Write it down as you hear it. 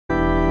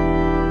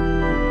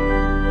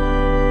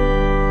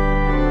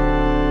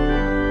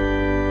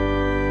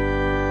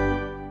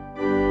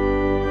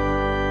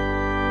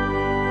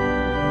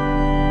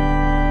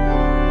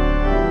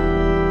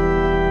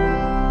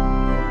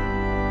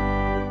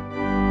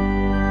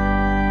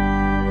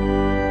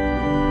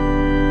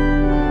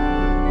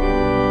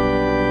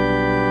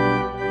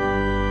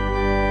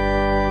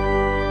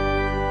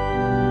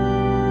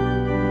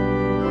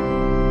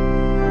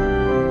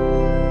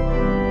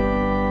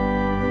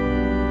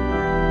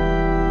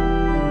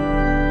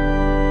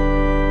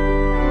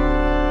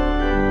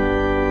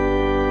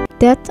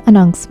Death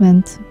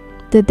announcement.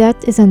 The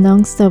death is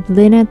announced of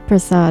Linette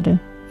Persaud,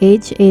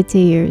 age 80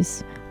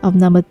 years, of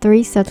number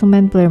 3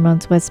 Settlement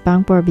Blairmont, West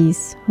Bank,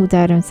 Berbice, who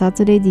died on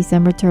Saturday,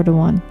 December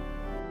 31.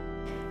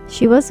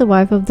 She was the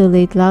wife of the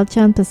late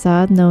Lalchan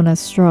Persaud, known as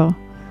Straw,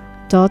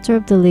 daughter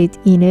of the late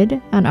Enid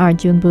and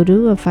Arjun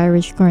Bodu of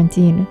Irish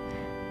Quarantine,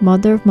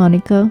 mother of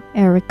Monica,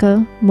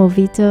 Erica,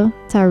 Movita,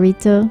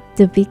 Tarita,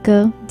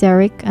 Devika,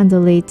 Derek, and the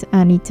late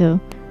Anita,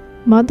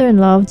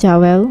 mother-in-law of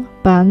Joel,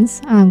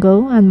 Bans,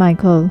 Ango, and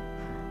Michael,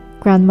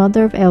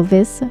 grandmother of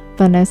Elvis,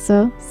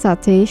 Vanessa,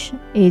 Satish,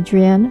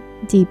 Adrian,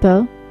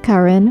 Deepa,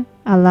 Karen,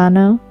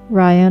 Alana,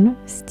 Ryan,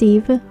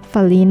 Steve,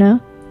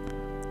 Falina,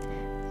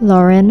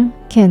 Lauren,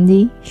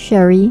 Kendi,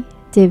 Sherry,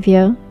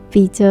 Divya,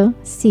 Vita,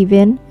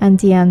 Steven, and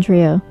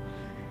DeAndrea,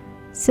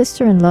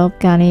 sister-in-law of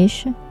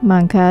Ganesh,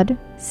 Mankad,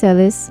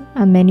 Celis,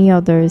 and many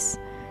others,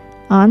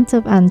 aunt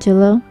of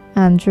Angela,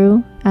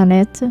 Andrew,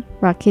 Annette,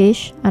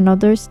 Rakesh, and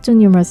others too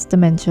numerous to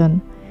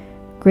mention,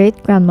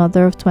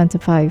 great-grandmother of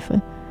 25,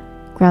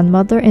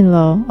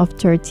 grandmother-in-law of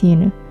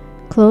 13,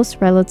 close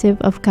relative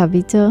of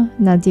Kavita,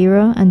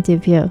 Nadira, and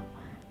Divya,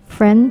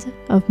 friend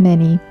of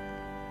many.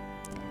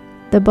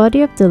 The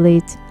body of the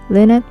late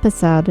Linette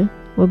Persaud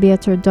will be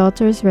at her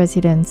daughter's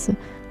residence,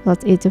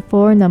 Lot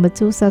 84, Number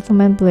 2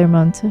 Settlement,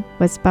 Blairmont,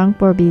 West Bank,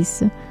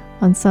 Berbice,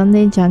 on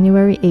Sunday,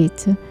 January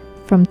 8,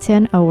 from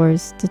 10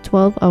 hours to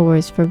 12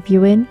 hours for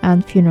viewing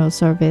and funeral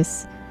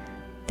service.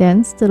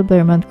 Thence to the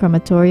Blairmont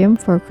Crematorium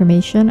for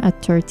cremation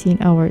at 13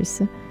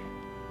 hours.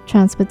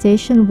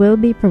 Transportation will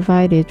be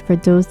provided for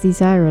those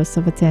desirous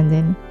of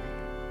attending.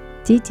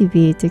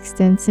 DTV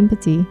extends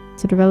sympathy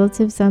to the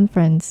relatives and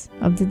friends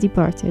of the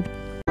departed.